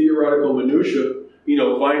forms of theoretical minutia.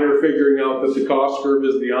 Weiner figuring out that the cost curve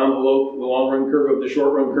is the envelope, the long-run curve of the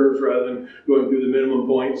short-run curves rather than going through the minimum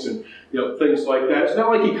points and, things like that. It's not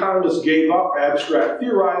like economists gave up abstract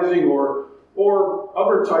theorizing or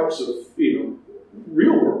other types of,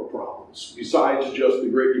 real-world problems besides just the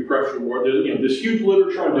Great Depression War. There's, this huge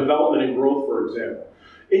literature on development and growth, for example.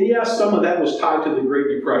 And yes, some of that was tied to the Great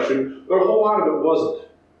Depression, but a whole lot of it wasn't.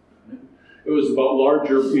 It was about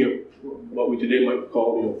larger, what we today might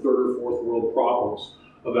call, third or fourth world problems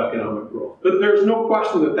of economic growth. But there's no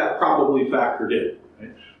question that probably factored in.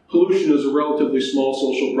 Right? pollution is a relatively small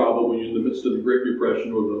social problem when you're in the midst of the Great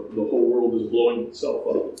Depression or the whole world is blowing itself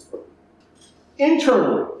up.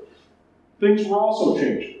 Internally, things were also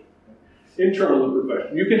changing. Internal to the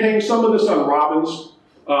profession. You can hang some of this on Robbins,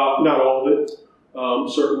 not all of it,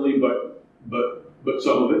 certainly, but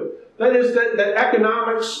some of it. That is that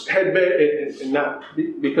economics had been, and not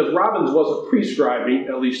because Robbins wasn't prescribing,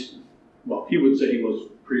 at least, well, he would say he was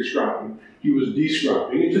prescribing, he was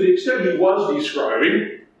describing, and to the extent he was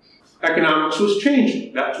describing, economics was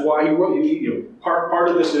changing. That's why he wrote. Part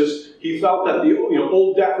of this is he felt that the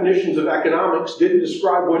old definitions of economics didn't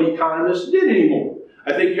describe what economists did anymore.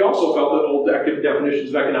 I think he also felt that old definitions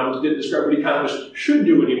of economics didn't describe what economists should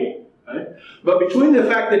do anymore. Right? But between the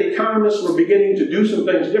fact that economists were beginning to do some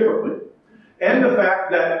things differently, and the fact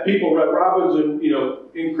that people read Robbins and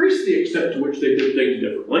increased the extent to which they did things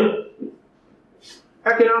differently,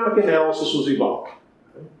 economic analysis was evolving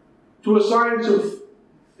to a science of.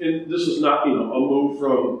 And this is not, a move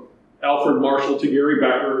from Alfred Marshall to Gary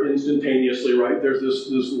Becker instantaneously, right? There's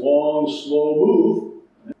this long, slow move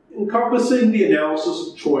encompassing the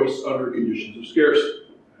analysis of choice under conditions of scarcity.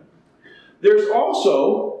 There's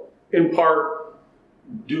also, in part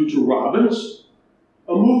due to Robbins,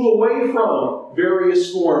 a move away from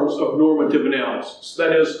various forms of normative analysis.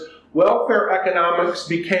 That is, welfare economics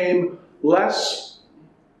became less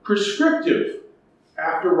prescriptive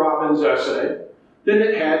after Robbins' essay than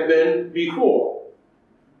it had been before.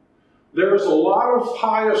 There's a lot of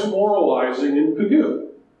pious moralizing in Pigou.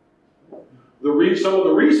 Some of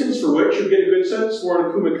the reasons for which you get a good sense for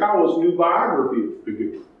in Kumikawa's new biography of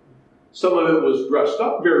Pigou. Some of it was dressed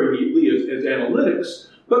up very neatly as analytics,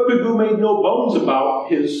 but Pigou made no bones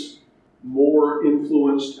about his more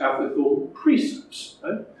influenced ethical precepts.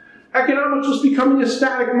 Right? Economics was becoming a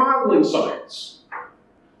static modeling science.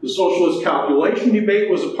 The socialist calculation debate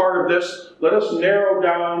was a part of this. Let us nail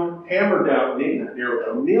down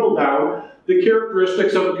the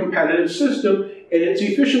characteristics of a competitive system and its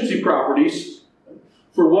efficiency properties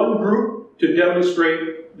for one group to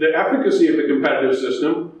demonstrate the efficacy of the competitive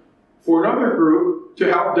system, for another group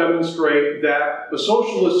to help demonstrate that the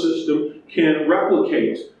socialist system can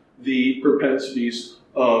replicate the propensities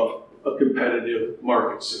of a competitive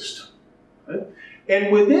market system. Right?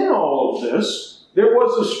 And within all of this, there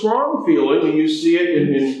was a strong feeling, and you see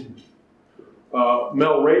it in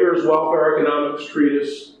Mel Rader's Welfare Economics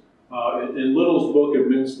Treatise, in Little's book, and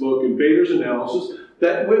Mint's book, and Bader's analysis,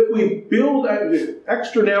 that if we build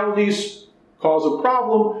externalities cause a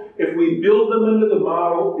problem, if we build them into the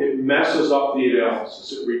model, it messes up the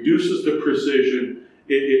analysis. It reduces the precision.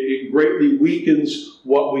 It greatly weakens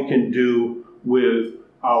what we can do with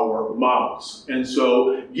our models. And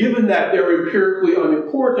so, given that they're empirically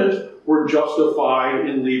unimportant, we're justified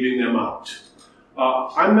in leaving them out.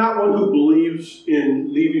 I'm not one who believes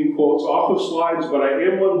in leaving quotes off of slides, but I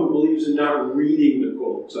am one who believes in not reading the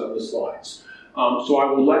quotes on the slides. So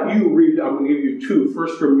I will let you read. I'm going to give you two.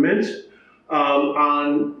 First from Mint.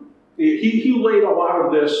 He laid a lot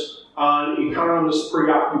of this on economists'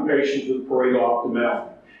 preoccupations with Pareto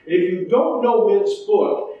optimality. And if you don't know Mint's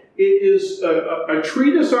book, it is a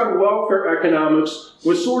treatise on welfare economics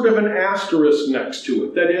with sort of an asterisk next to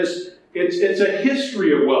it. That is, it's a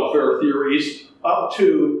history of welfare theories up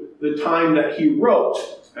to the time that he wrote,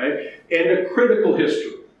 okay? And a critical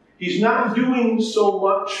history. He's not doing so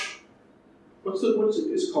much,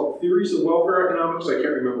 it's called Theories of Welfare Economics? I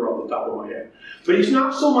can't remember off the top of my head. But he's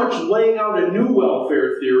not so much laying out a new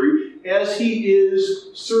welfare theory as he is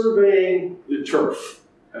surveying the turf,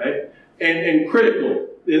 okay? And critically,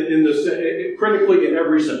 critically in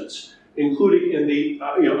every sense, including in the,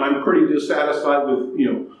 I'm pretty dissatisfied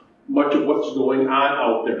with, much of what's going on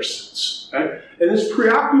out there sense. Okay? And this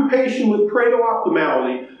preoccupation with Pareto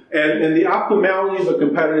optimality and the optimality of a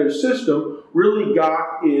competitive system really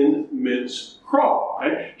got in Mint's craw.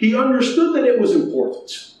 Right? He understood that it was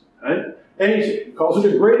important. Right? And he calls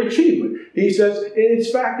it a great achievement. He says, in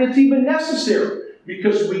fact, it's even necessary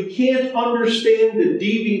because we can't understand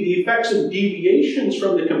the effects of deviations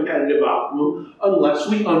from the competitive optimum unless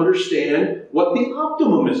we understand what the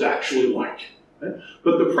optimum is actually like.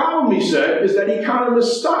 But the problem, he said, is that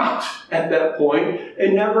economists stopped at that point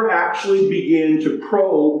and never actually began to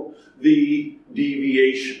probe the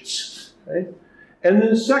deviations. Okay? And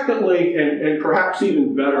then secondly, and perhaps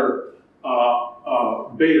even better,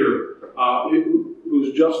 Bader,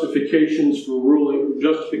 whose justification for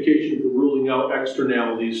ruling out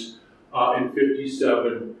externalities in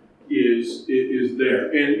 57 is there.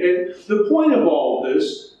 And the point of all of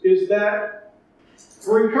this is that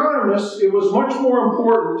for economists, it was much more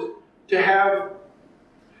important to have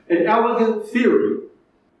an elegant theory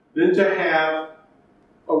than to have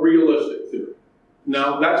a realistic theory.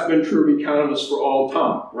 Now, that's been true of economists for all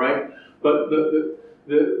time, right? But the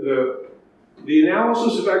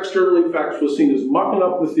analysis of external effects was seen as mucking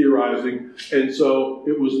up the theorizing, and so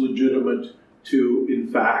it was legitimate to, in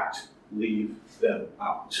fact, leave them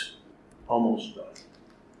out. Almost done.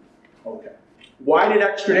 Okay. Why did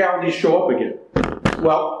externalities show up again?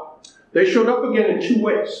 Well, they showed up again in two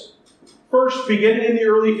ways. First, beginning in the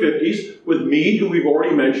early 50s with Mead, who we've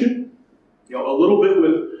already mentioned, a little bit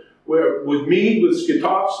with Mead, with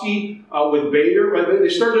Skitovsky, with Bader. Right? They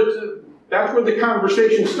started to, that's where the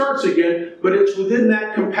conversation starts again, but it's within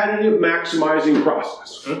that competitive maximizing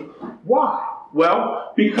process. Why?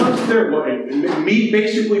 Well, because Mead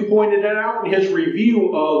basically pointed that out in his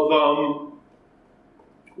review of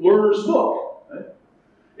Lerner's book. Right?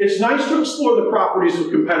 It's nice to explore the properties of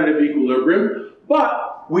competitive equilibrium,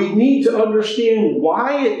 but we need to understand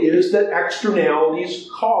why it is that externalities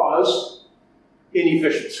cause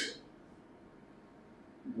inefficiency.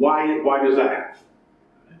 Why does that happen?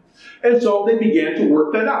 And so they began to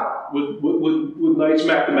work that out with nice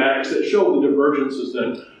mathematics that show the divergences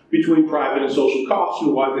then between private and social costs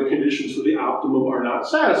and why the conditions for the optimum are not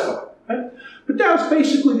satisfied. Right? But that's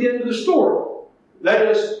basically the end of the story. That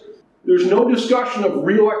is, there's no discussion of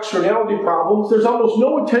real externality problems. There's almost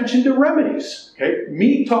no attention to remedies. Okay?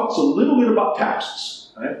 Mead talks a little bit about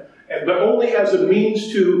taxes, right? But only as a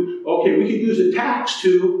means to, okay, we could use a tax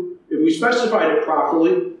to, if we specified it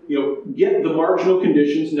properly, get the marginal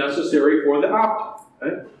conditions necessary for the optimum.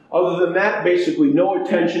 Right? Other than that, basically no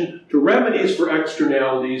attention to remedies for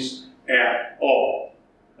externalities at all.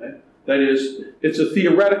 Right? That is, it's a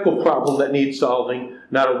theoretical problem that needs solving,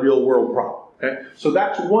 not a real-world problem. Okay? So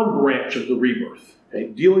that's one branch of the rebirth, okay?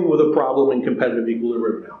 Dealing with a problem in competitive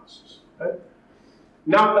equilibrium analysis. Okay?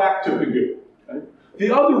 Now back to Pigou. Okay?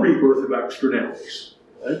 The other rebirth of externalities.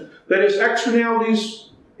 Okay? That is, externalities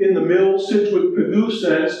in the middle Sedgwick Pigou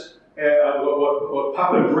sense, what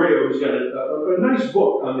Papandreou has got a nice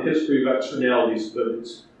book on the history of externalities, but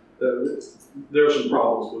there are some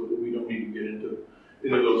problems with it. We don't need to get into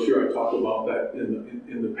those here. I talked about that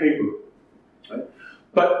in the paper. Right?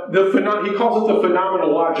 But he calls it the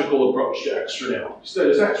phenomenological approach to externalities. That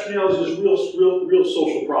is, externalities is real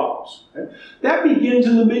social problems. Okay? That begins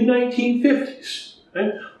in the mid-1950s.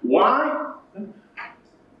 Okay? Why?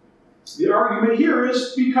 The argument here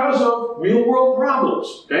is because of real-world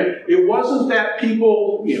problems. Okay? It wasn't that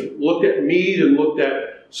people looked at Mead and looked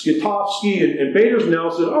at Skitovsky and Bader's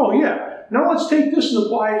analysis and said, oh yeah, now let's take this and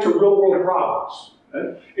apply it to real-world problems.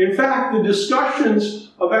 Okay? In fact, the discussions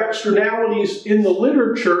of externalities in the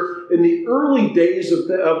literature in the early days of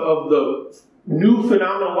the new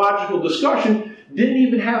phenomenological discussion didn't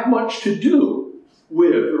even have much to do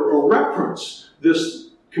with or reference this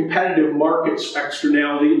competitive markets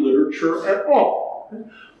externality literature at all.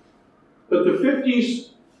 But the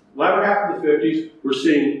 50s, latter half of the 50s, we're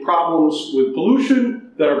seeing problems with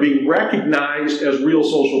pollution that are being recognized as real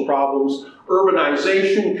social problems,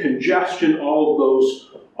 urbanization, congestion, all of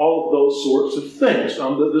those sorts of things.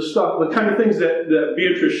 The kind of things that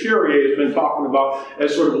Beatrice Charrier has been talking about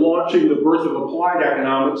as sort of launching the birth of applied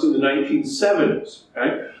economics in the 1970s.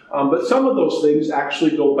 Okay? But some of those things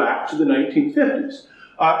actually go back to the 1950s.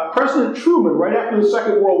 President Truman, right after the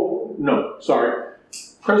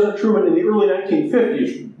President Truman in the early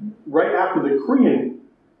 1950s, right after the Korean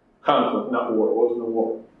conflict, not war, it wasn't a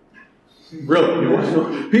war. Really, it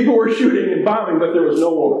wasn't. People were shooting and bombing, but there was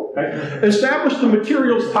no war. Okay? Established the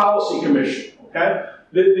Materials Policy Commission. Okay?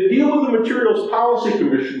 The deal with the Materials Policy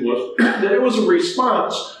Commission was that it was a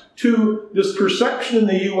response to this perception in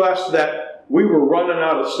the U.S. that we were running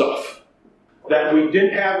out of stuff, that we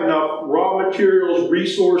didn't have enough raw materials,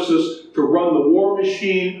 resources to run the war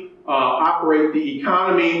machine, operate the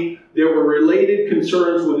economy. There were related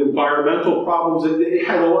concerns with environmental problems. It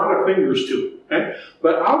had a lot of fingers to it. Okay?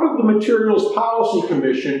 But out of the Materials Policy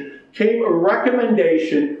Commission came a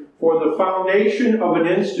recommendation for the foundation of an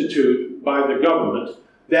institute by the government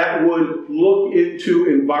that would look into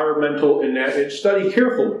environmental and study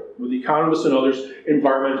carefully with economists and others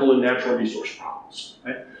environmental and natural resource problems.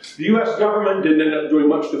 Okay? The U.S. government didn't end up doing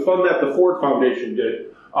much to fund that. The Ford Foundation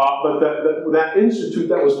did. But that institute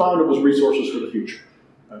that was founded was Resources for the Future.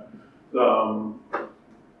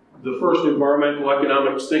 The first environmental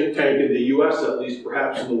economics think tank in the U.S., at least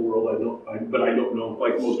perhaps in the world, but I don't know,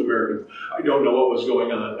 like most Americans, I don't know what was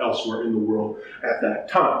going on elsewhere in the world at that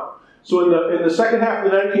time. So in the second half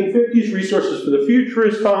of the 1950s, Resources for the Future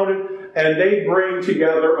is founded, and they bring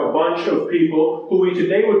together a bunch of people who we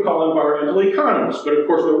today would call environmental economists. But of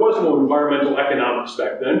course, there was no environmental economics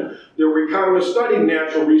back then. There were economists studying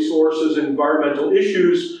natural resources and environmental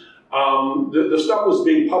issues, The stuff was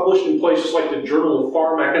being published in places like the Journal of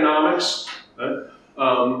Farm Economics.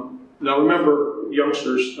 Now remember,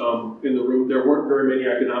 youngsters in the room, there weren't very many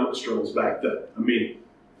economics journals back then. I mean,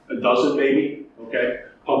 a dozen maybe, okay?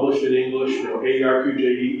 Published in English, AER,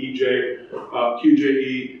 QJE, EJ,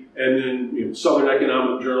 QJE, and then Southern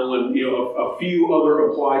Economic Journal, and a few other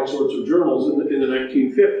applied sorts of journals in the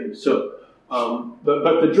 1950s. So,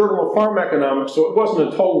 but the Journal of Farm Economics, so it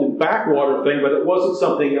wasn't a totally backwater thing, but it wasn't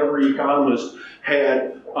something every economist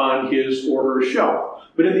had on his or her shelf.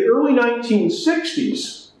 But in the early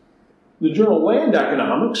 1960s, the journal Land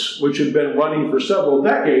Economics, which had been running for several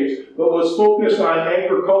decades, but was focused on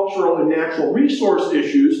agricultural and natural resource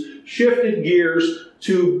issues, shifted gears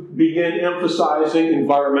to begin emphasizing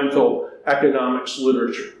environmental economics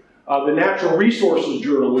literature. The Natural Resources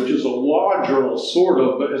Journal, which is a law journal, sort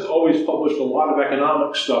of, but has always published a lot of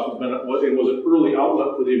economic stuff, it was an early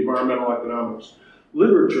outlet for the environmental economics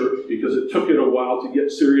literature because it took it a while to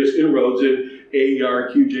get serious inroads in AER,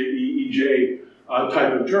 QJE, EJ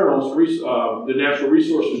type of journals. The Natural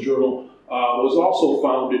Resources Journal was also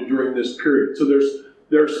founded during this period. So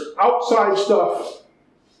there's outside stuff.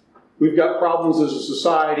 We've got problems as a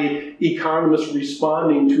society, economists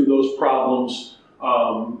responding to those problems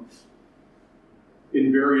in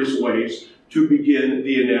various ways to begin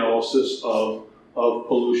the analysis of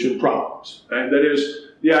pollution problems. And that is,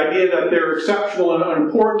 the idea that they're exceptional and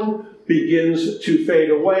unimportant begins to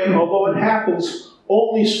fade away, although it happens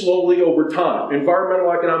only slowly over time.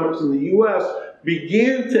 Environmental economics in the U.S.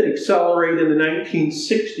 began to accelerate in the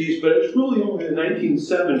 1960s, but it's really only in the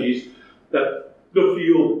 1970s that the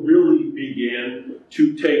field really began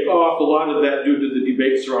to take off. A lot of that due to the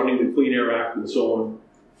debate surrounding the Clean Air Act and so on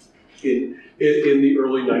in the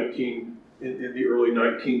early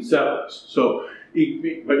 1970s. So,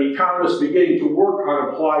 but economists beginning to work on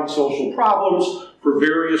applied social problems for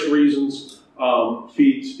various reasons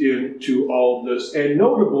feeds into all of this. And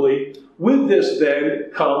notably, with this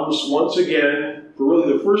then comes, once again, for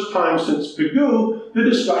really the first time since Pigou, the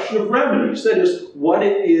discussion of remedies. That is, what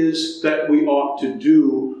it is that we ought to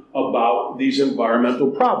do about these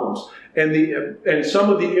environmental problems. And some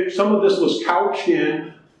of this was couched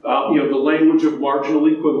in the language of marginal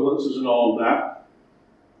equivalences and all of that.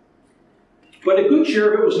 But a good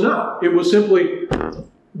share of it was not. It was simply,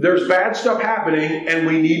 there's bad stuff happening, and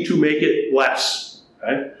we need to make it less.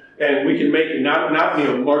 Okay? And we can make it not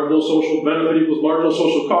marginal social benefit equals marginal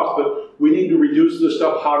social cost, but we need to reduce this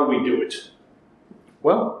stuff. How do we do it?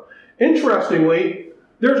 Well, interestingly,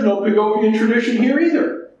 there's no Pigovian tradition here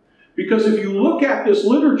either. Because if you look at this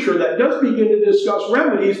literature that does begin to discuss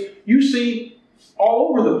remedies, you see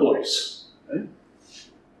all over the place. Okay?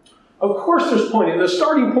 Of course there's pointing. The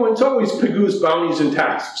starting point's always Pigou's bounties and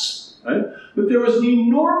taxes. Right? But there was an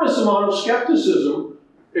enormous amount of skepticism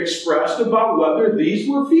expressed about whether these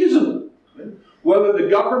were feasible. Right? Whether the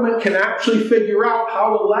government can actually figure out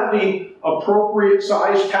how to levy appropriate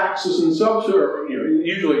sized taxes and subsidies,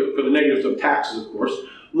 usually for the negatives of taxes, of course,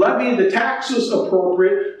 levy the taxes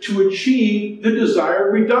appropriate to achieve the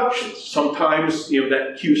desired reductions. Sometimes,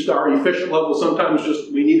 that Q-star efficient level, sometimes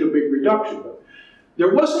just we need a big reduction. But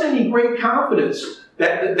there wasn't any great confidence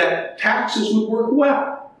that taxes would work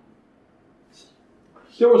well.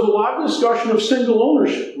 There was a lot of discussion of single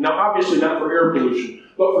ownership. Now, obviously not for air pollution,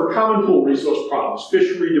 but for common pool resource problems,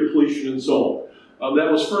 fishery depletion, and so on.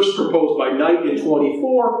 That was first proposed by Knight in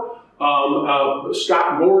 24.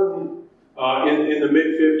 Scott Gordon in the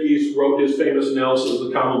mid-50s wrote his famous analysis of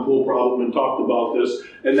the common pool problem and talked about this,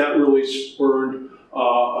 and that really spurred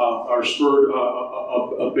a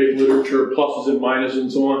big literature, pluses and minuses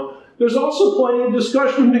and so on. There's also plenty of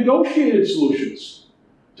discussion of negotiated solutions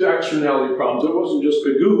to externality problems. It wasn't just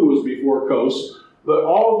Pigou who was before Coase, but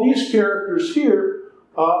all of these characters here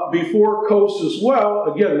before Coase as well.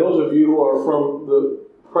 Again, those of you who are from the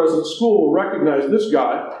present school will recognize this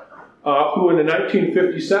guy, who in the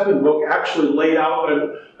 1957 book actually laid out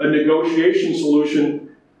a negotiation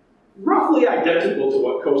solution roughly identical to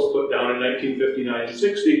what Coase put down in 1959 and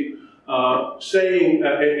 60, saying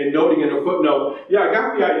and noting in a footnote, I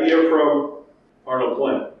got the idea from Arnold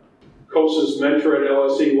Plant. Coase's mentor at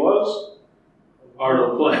LSE was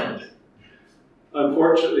Arnold Plant.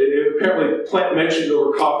 Unfortunately, apparently Plant mentioned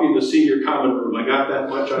over coffee in the senior common room. I got that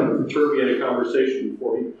much out of Turvey in a conversation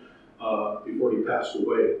before he passed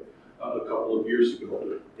away a couple of years ago.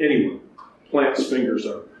 But anyway, Plant's fingers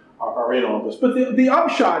are in all this. But the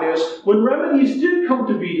upshot is, when remedies did come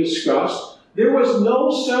to be discussed, there was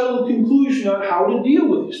no settled conclusion on how to deal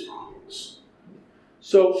with these problems.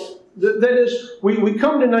 So that is, we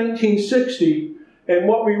come to 1960, and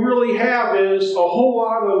what we really have is a whole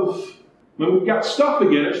lot of When we've got stuff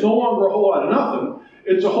again, it's no longer a whole lot of nothing.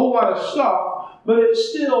 It's a whole lot of stuff, but it's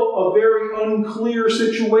still a very unclear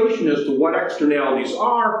situation as to what externalities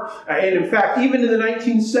are. And in fact, even in the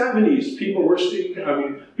 1970s, people like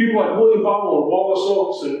William Baumol and Wallace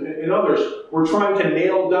Oates and others were trying to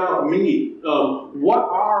nail down what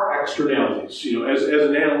are externalities, as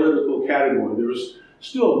an analytical category. There was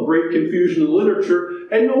still great confusion in the literature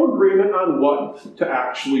and no agreement on what to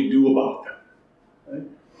actually do about them. Right?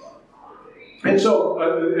 And so,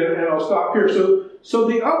 and I'll stop here. So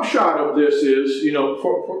the upshot of this is,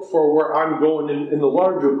 for where I'm going in the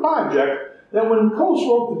larger project, that when Coase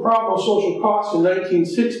wrote The Problem of Social Costs in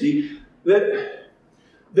 1960, that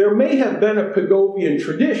there may have been a Pigovian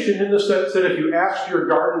tradition in the sense that if you asked your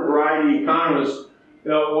garden variety economists,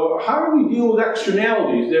 well, how do we deal with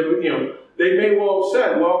externalities? They may well have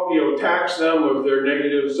said, well, tax them if they're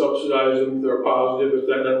negative, subsidize them if they're positive, if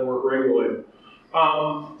that doesn't work, regulate them.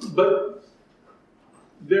 But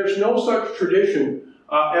there's no such tradition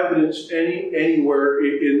evidenced anywhere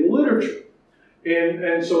in the literature.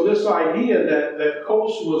 And so this idea that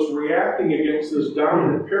Coase was reacting against this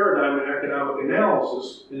dominant paradigm in economic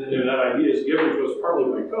analysis, and that idea is given to us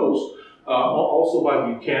partly by Coase, also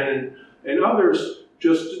by Buchanan and others,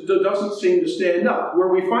 just doesn't seem to stand up. Where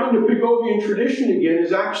we find a Pigovian tradition again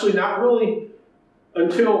is actually not really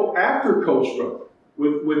until after Coase wrote.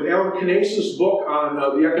 With Alan Knaus's book on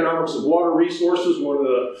the economics of water resources, one of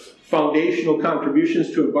the foundational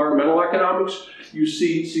contributions to environmental economics, you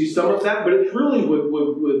see some of that, but it's really with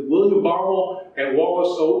William Baumol and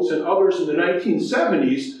Wallace Oates and others in the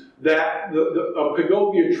 1970s that a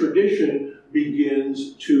Pigovian tradition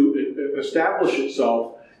begins to establish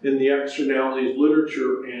itself in the externalities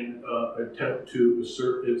literature and attempt to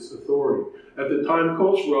assert its authority. At the time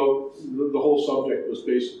Coase wrote, the whole subject was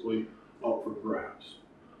basically up for grabs.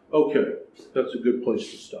 Okay, that's a good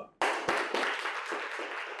place to stop.